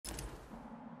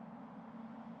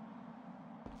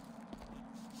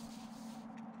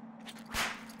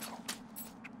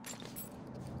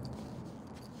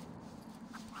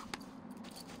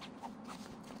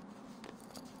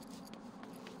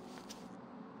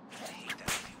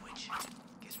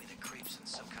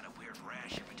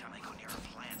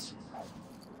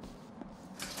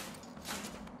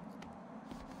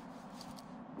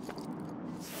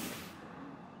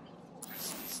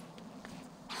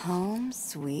Home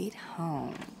sweet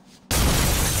home.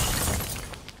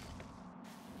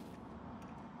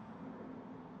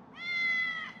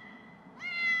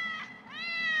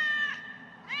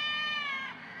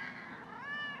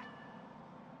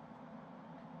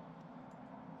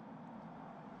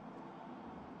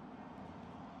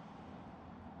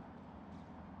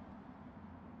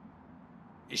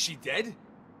 Is she dead?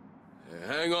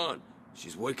 Hang on.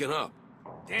 She's waking up.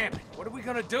 Damn it, what are we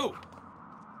gonna do?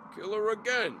 Kill her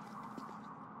again.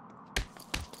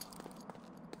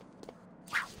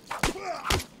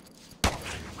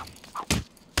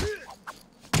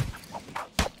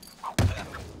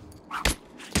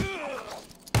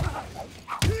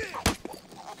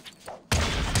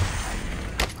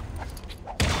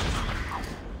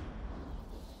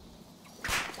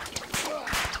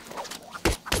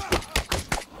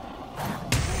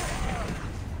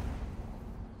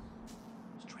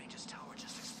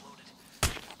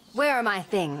 Where are my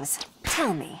things?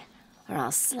 Tell me, or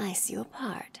I'll slice you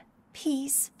apart,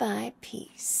 piece by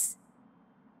piece.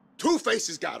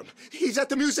 Two-Face got him. He's at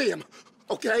the museum,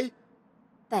 okay?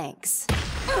 Thanks.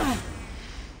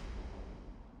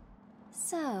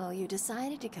 So, you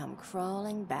decided to come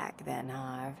crawling back then,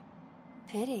 Harv.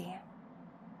 Pity.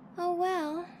 Oh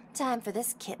well, time for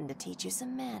this kitten to teach you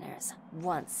some manners,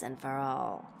 once and for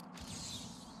all.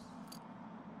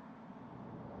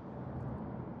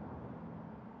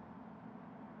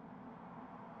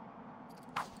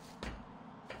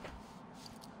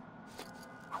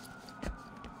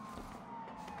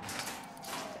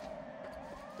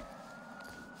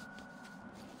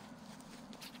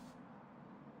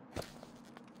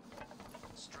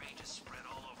 Strange is spread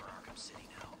all over Arkham City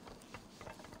now.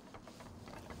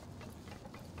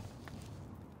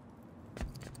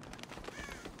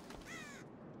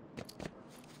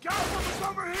 Catwoman's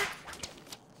over here!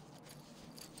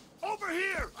 Over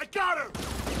here! I got her!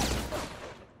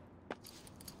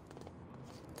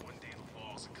 One day the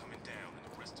walls are coming down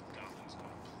and the rest of Gotham's gonna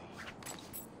bleed.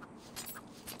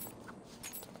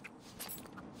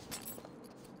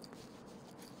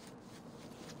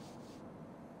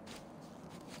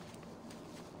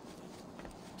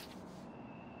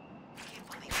 I can't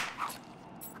believe it.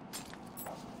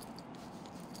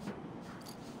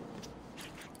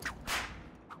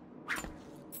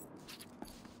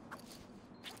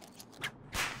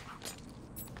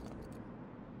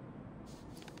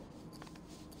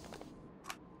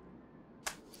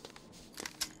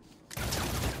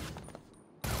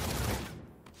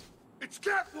 It's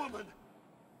Catwoman!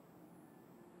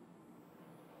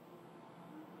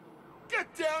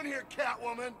 Get down here,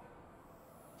 Catwoman!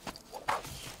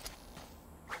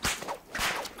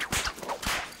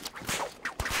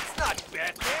 It's not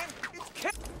Batman, it's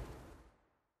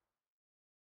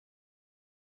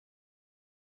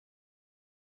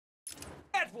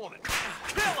Catwoman!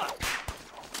 Kill her!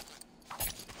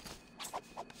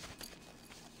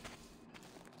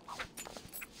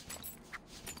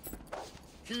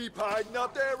 Keep hiding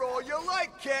up there all you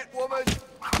like, Catwoman!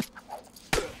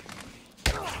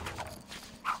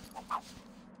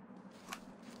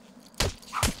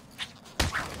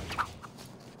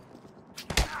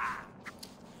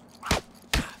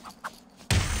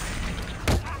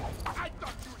 I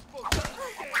thought you were supposed to...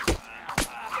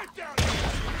 Get down here!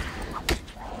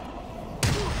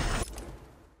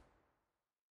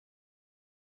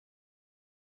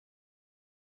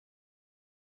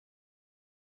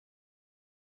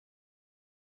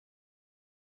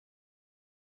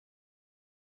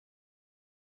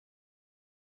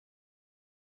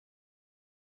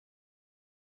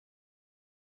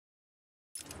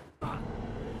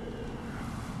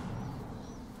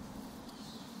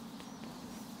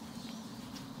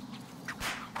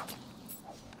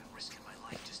 I'm risking my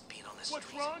life just being on this What's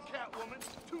street. wrong, Catwoman?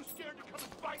 Too scared to come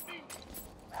and fight me?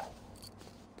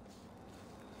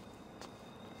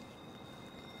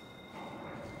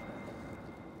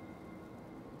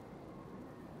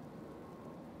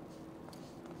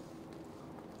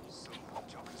 So,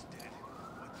 Joker's dead.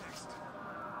 What next?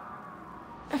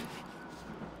 I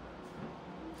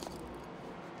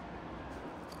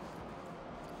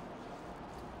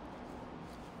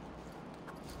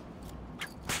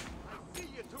see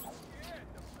you too scared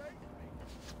to face me.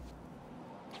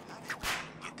 How did you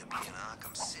get to be in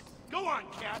Arkham City? Go on,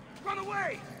 Cat! Run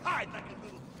away! Hide like a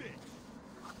little bitch!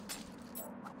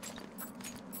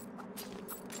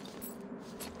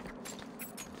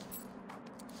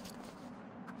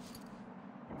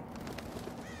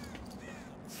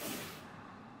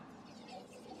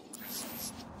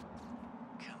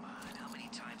 Come on, how many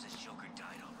times has Joker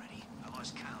died already? I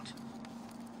lost count.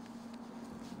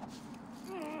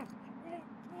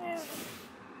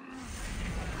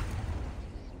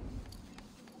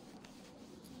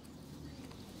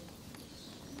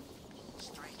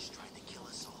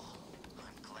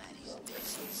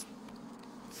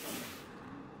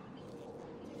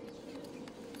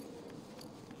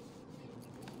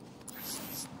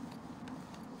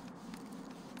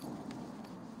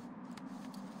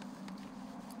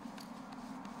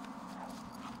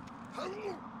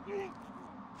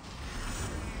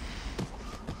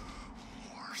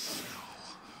 More snow.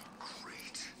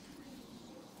 Great.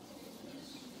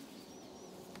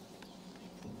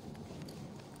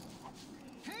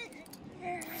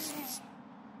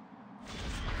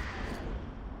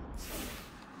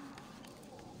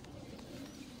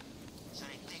 So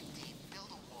they dig deep,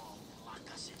 build a wall, and lock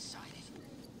us inside it.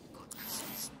 Good call.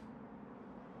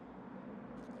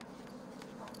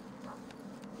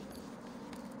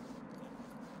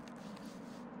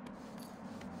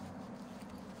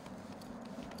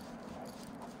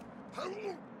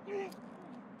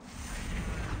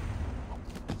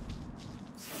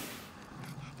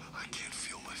 I can't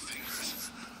feel my fingers.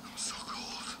 I'm so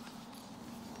cold.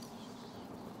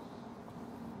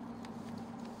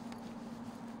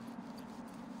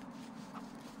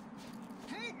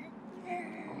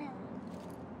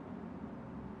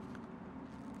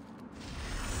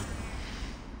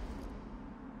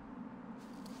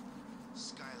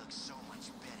 Sky looks so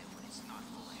much better when it's not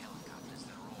full of helicopters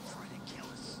that are all trying to kill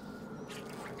us.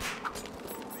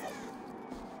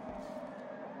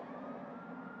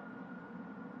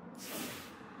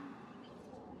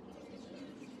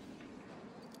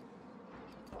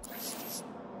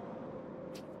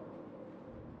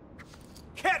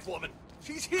 Catwoman!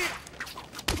 She's here!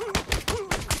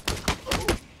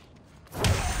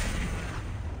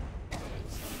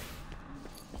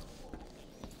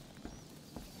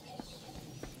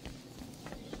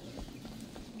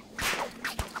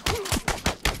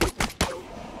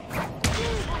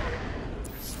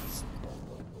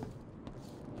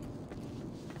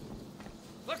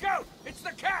 Look out! It's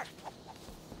the cat!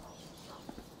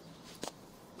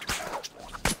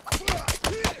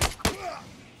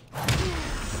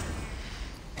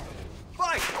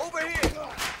 Fight! Over here!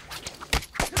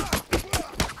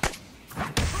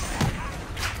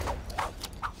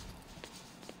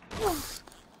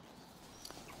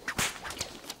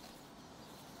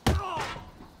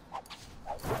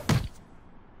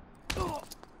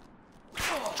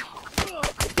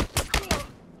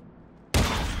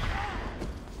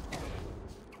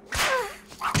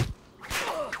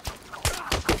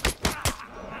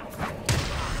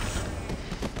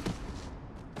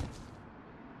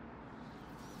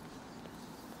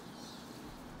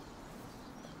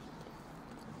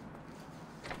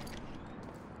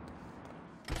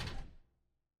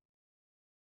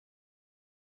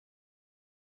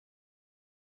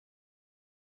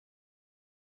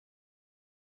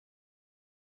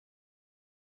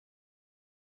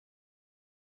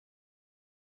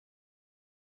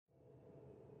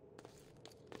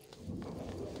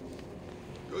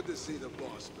 Good to see the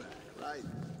boss back, right?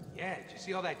 Yeah, did you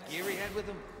see all that gear he had with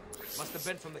him? Must have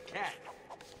been from the cat.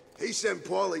 He sent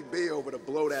Paulie B over to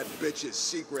blow that bitch's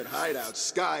secret hideout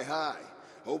sky high.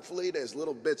 Hopefully there's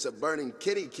little bits of burning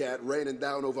kitty cat raining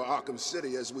down over Arkham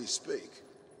City as we speak.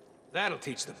 That'll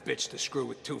teach the bitch to screw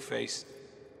with Two-Face.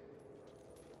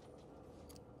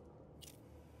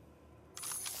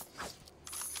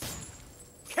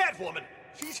 Catwoman!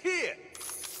 She's here!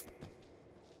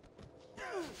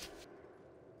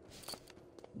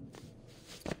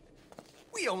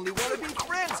 We only want to be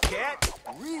friends, Cat!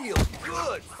 Real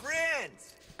good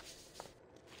friends!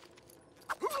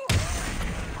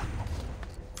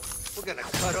 We're gonna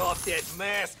cut off that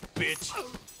mask, bitch!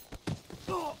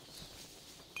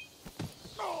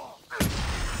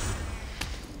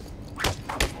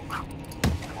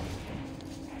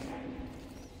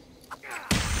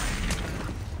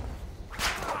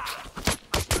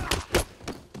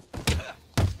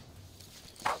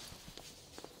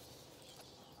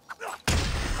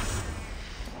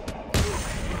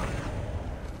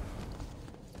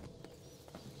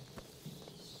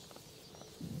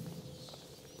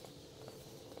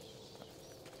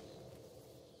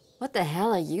 What the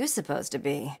hell are you supposed to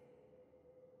be?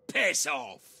 Piss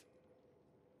off!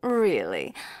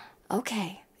 Really?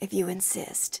 Okay, if you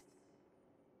insist.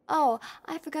 Oh,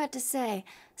 I forgot to say,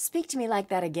 speak to me like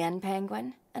that again,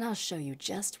 Penguin, and I'll show you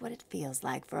just what it feels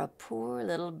like for a poor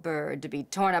little bird to be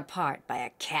torn apart by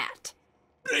a cat.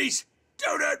 Please,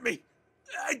 don't hurt me!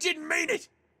 I didn't mean it!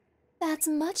 That's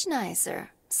much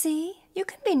nicer. See? You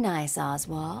can be nice,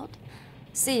 Oswald.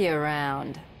 See you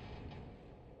around.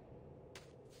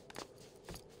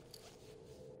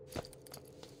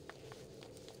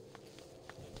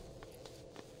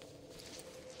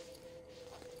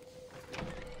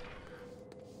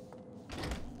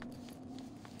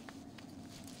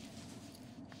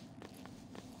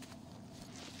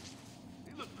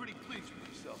 You look pretty pleased with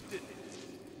yourself, didn't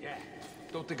you? Yeah,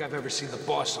 don't think I've ever seen the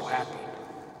boss so happy.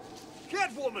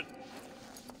 Catwoman!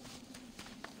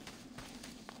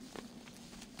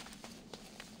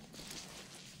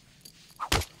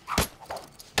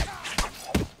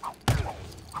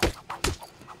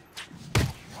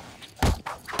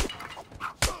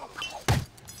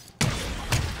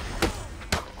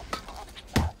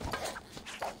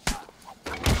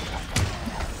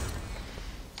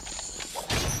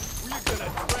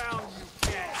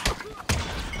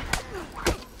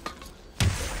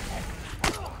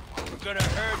 gonna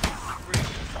hurt you, freak.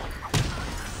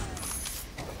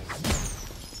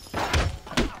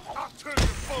 I'll turn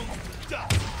your bones to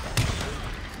dust.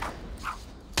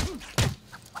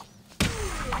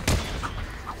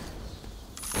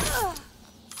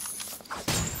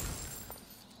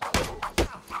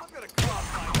 I'm gonna cross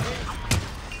my legs.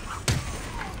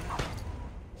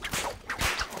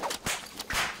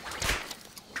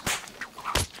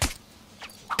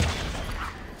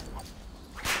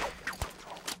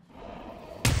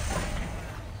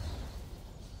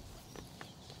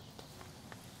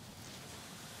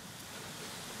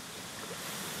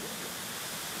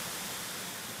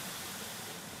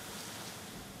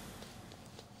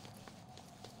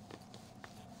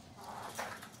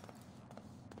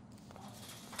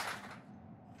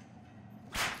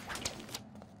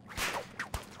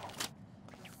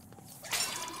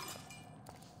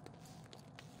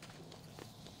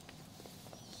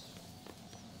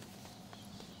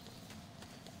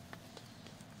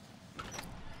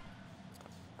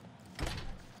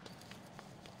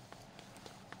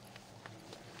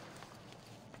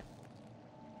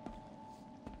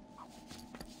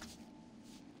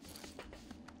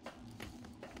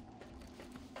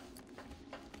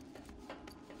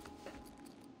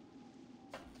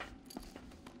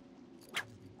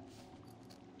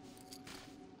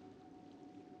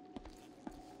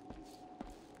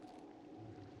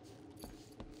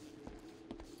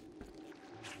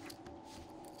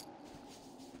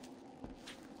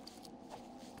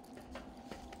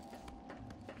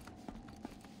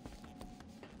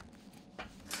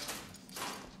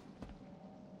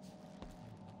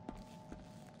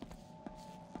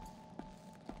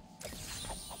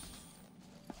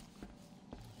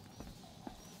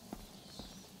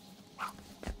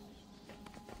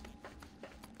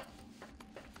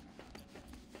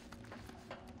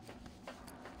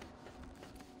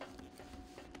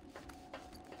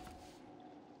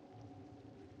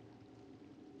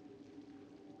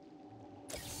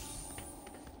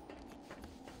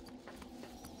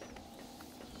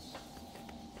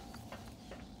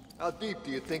 How deep do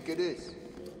you think it is?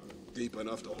 Deep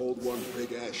enough to hold one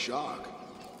big-ass shark.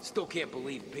 Still can't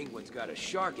believe Penguin's got a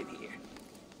shark in here.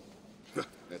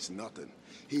 That's nothing.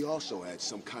 He also had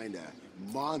some kind of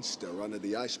monster under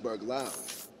the iceberg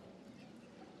lounge.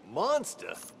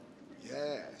 Monster?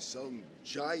 Yeah, some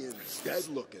giant,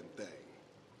 dead-looking thing.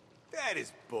 That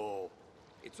is bull.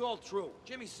 It's all true.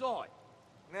 Jimmy saw it.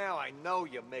 Now I know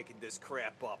you're making this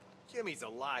crap up. Jimmy's a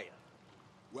liar.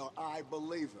 Well, I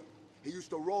believe him. He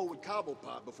used to roll with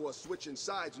Cobblepot before switching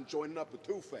sides and joining up with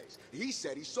Two-Face. He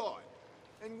said he saw it.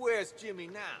 And where's Jimmy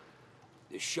now?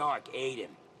 The shark ate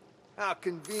him. How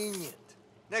convenient.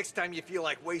 Next time you feel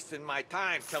like wasting my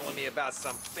time telling me about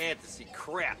some fantasy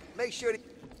crap, make sure to...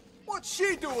 What's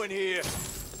she doing here?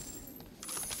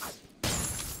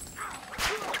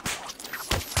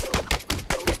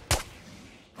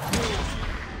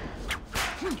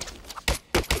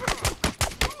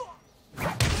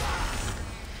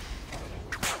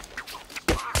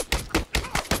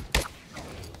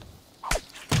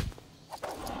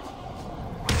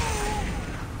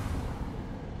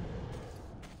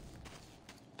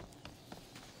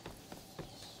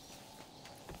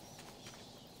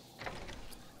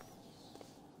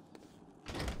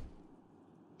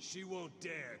 She won't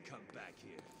dare come back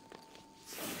here.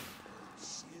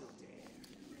 She'll dare.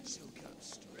 She'll come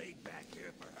straight back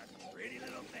here for her pretty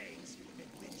little things. And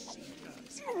when she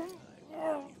does, I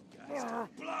want you guys to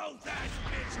blow that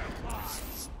bitch apart!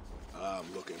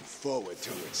 I'm looking forward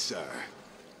to it, sir.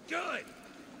 Good!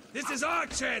 This is our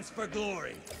chance for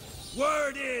glory.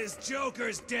 Word is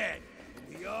Joker's dead.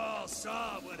 We all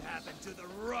saw what happened to the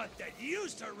runt that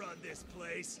used to run this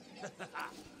place.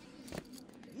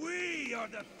 We are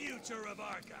the future of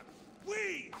Arkham.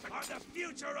 We are the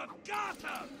future of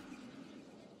Gotham.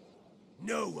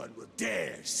 No one will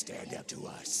dare stand up to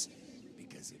us.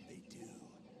 Because if they do,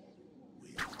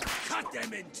 we'll cut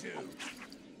them in two.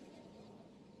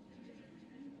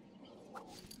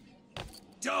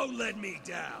 Don't let me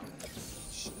down. When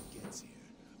she gets here,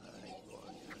 I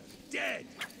want her dead.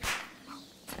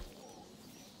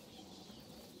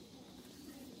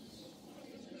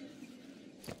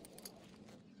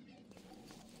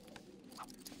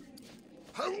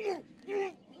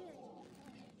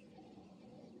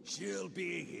 She'll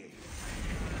be here.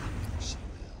 She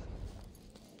will.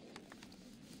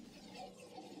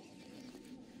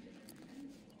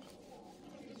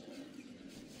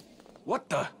 What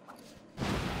the?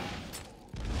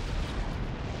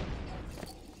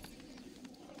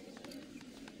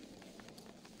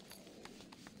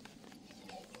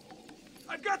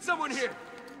 I've got someone here!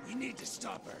 We need to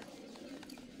stop her.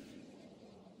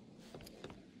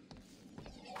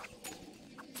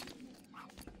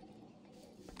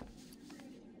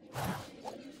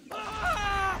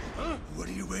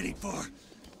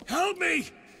 Help me!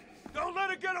 Don't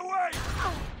let her get away!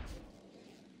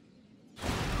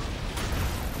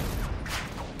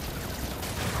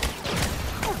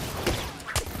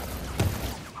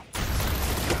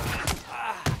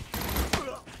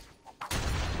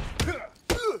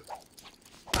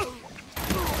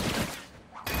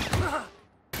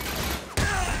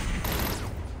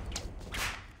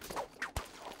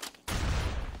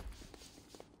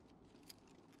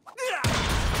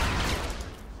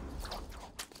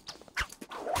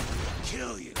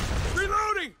 Kill you.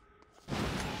 Reloading!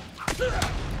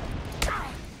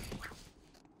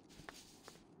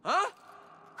 Huh?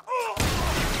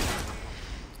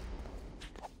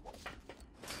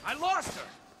 I lost her!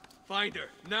 Find her,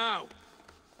 now!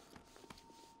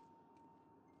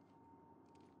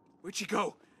 Where'd she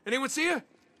go? Anyone see her?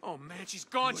 Oh man, she's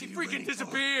gone. What She are you freaking waiting for?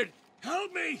 disappeared!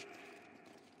 Help me!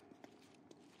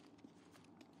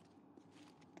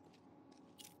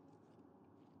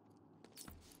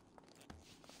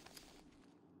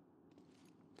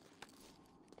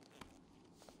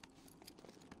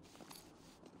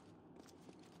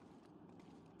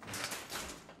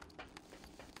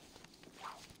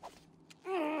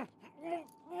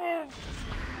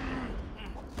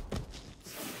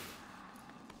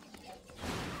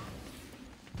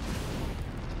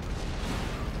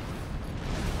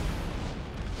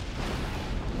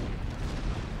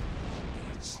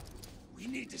 We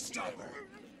need to stop her.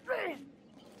 What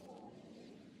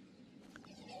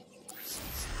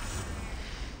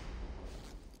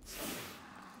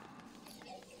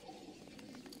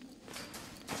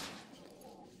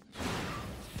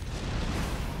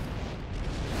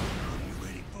are you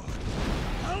waiting for?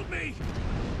 Help me!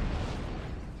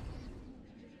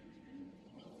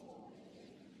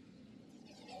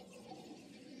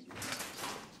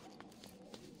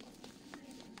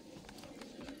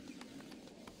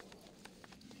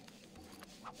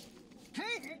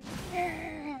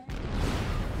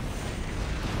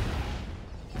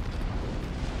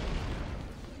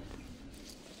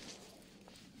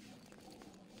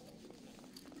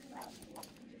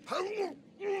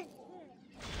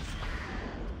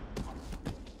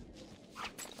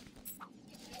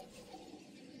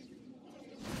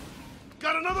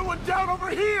 Got another one down over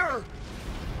here!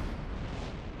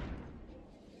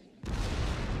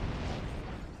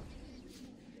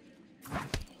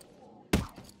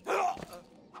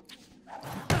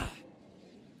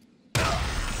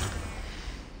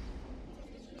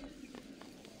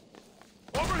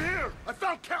 Over here! I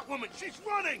found Catwoman! She's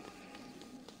running!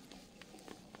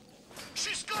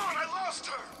 She's gone! I lost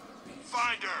her!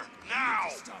 Find her, now!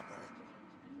 Stop her.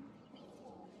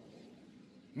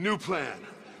 New plan.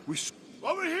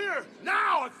 Over here!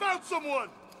 Now! I found someone!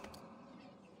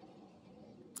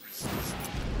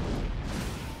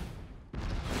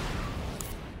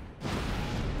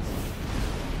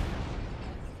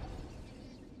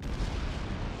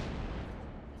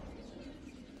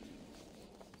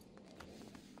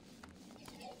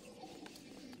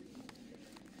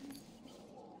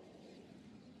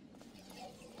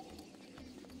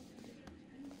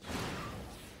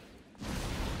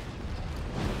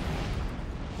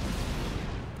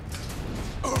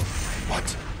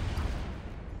 What?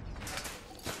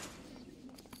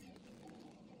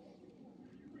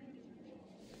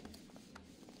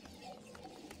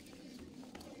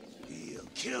 He'll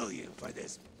kill you for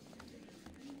this.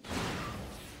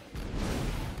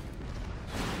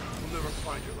 We'll never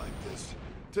find her like this.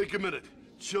 Take a minute,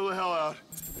 chill the hell out,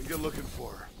 and get looking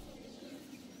for her.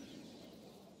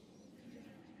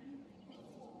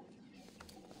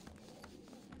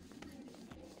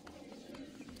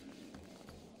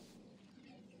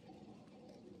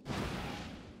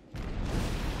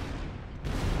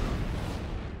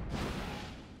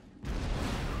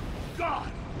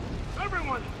 God!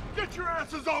 Everyone, get your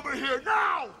asses over here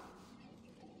now!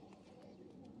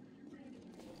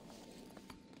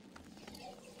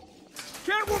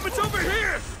 Catwoman's over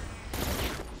here!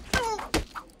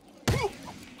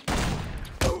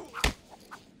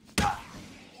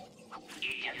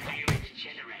 Interference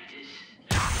generators.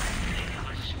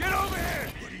 Get over here!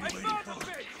 What are you I waiting found the for?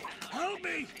 bitch! Help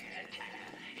me!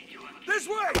 This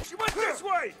way! She went this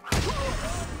way!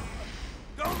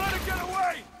 Don't let her get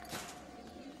away!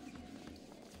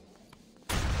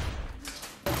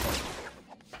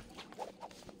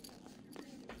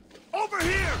 Over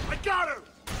here! I got her!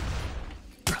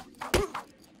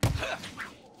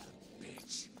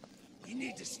 Bitch. We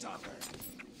need to stop her.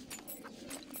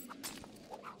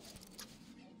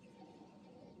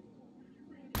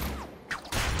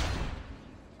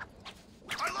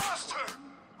 I lost her!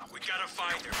 We gotta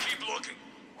find her. Keep looking.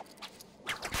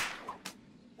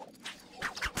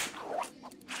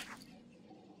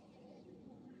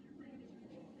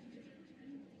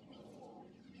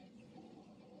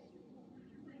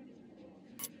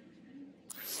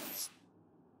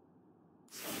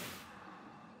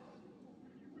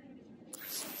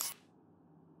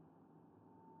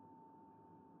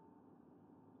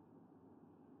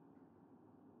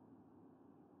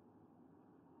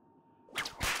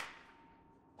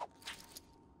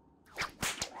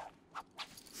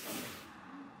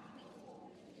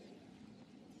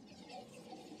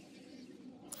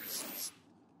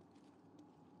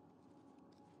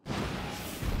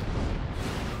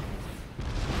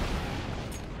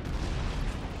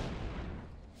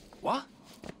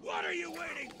 are you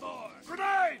waiting for?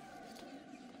 Grenade!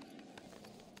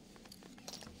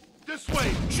 This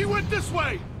way! She went this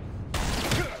way!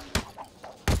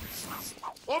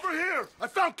 Over here! I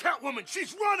found Catwoman!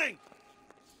 She's running!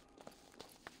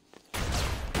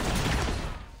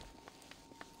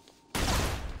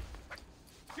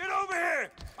 Get over here!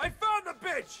 I found the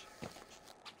bitch!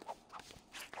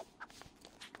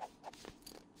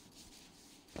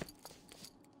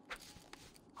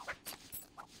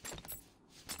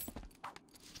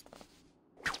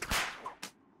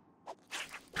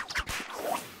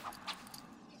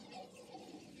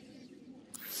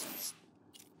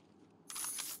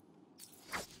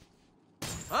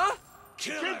 Huh? She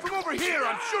came from over here,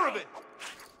 I'm sure of it!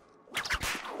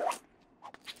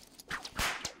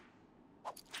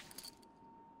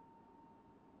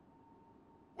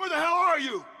 Where the hell are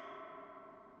you?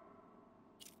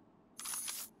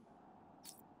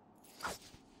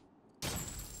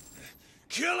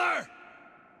 Kill her!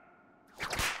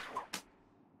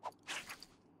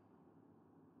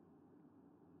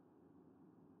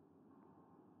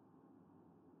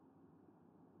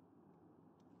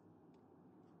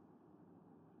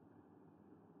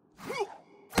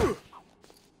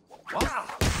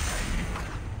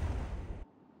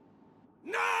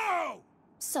 No!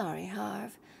 Sorry,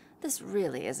 Harv. This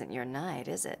really isn't your night,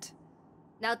 is it?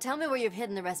 Now tell me where you've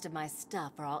hidden the rest of my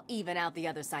stuff, or I'll even out the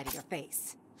other side of your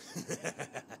face.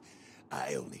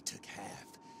 I only took half.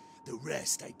 The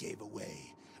rest I gave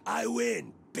away. I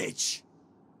win, bitch!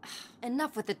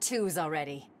 Enough with the twos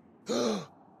already.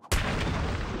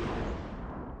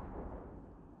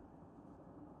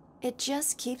 It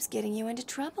just keeps getting you into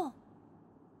trouble.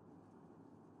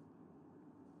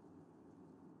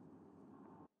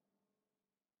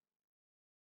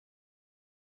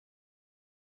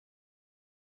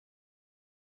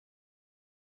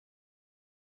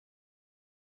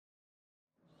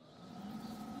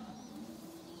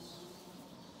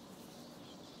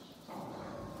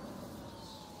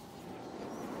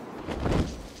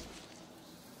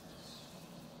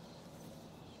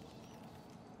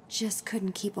 Just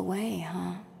couldn't keep away,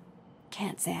 huh?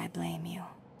 Can't say I blame you.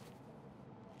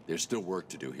 There's still work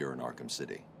to do here in Arkham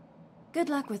City. Good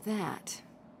luck with that.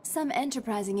 Some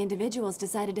enterprising individuals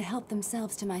decided to help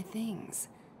themselves to my things.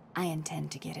 I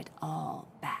intend to get it all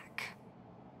back.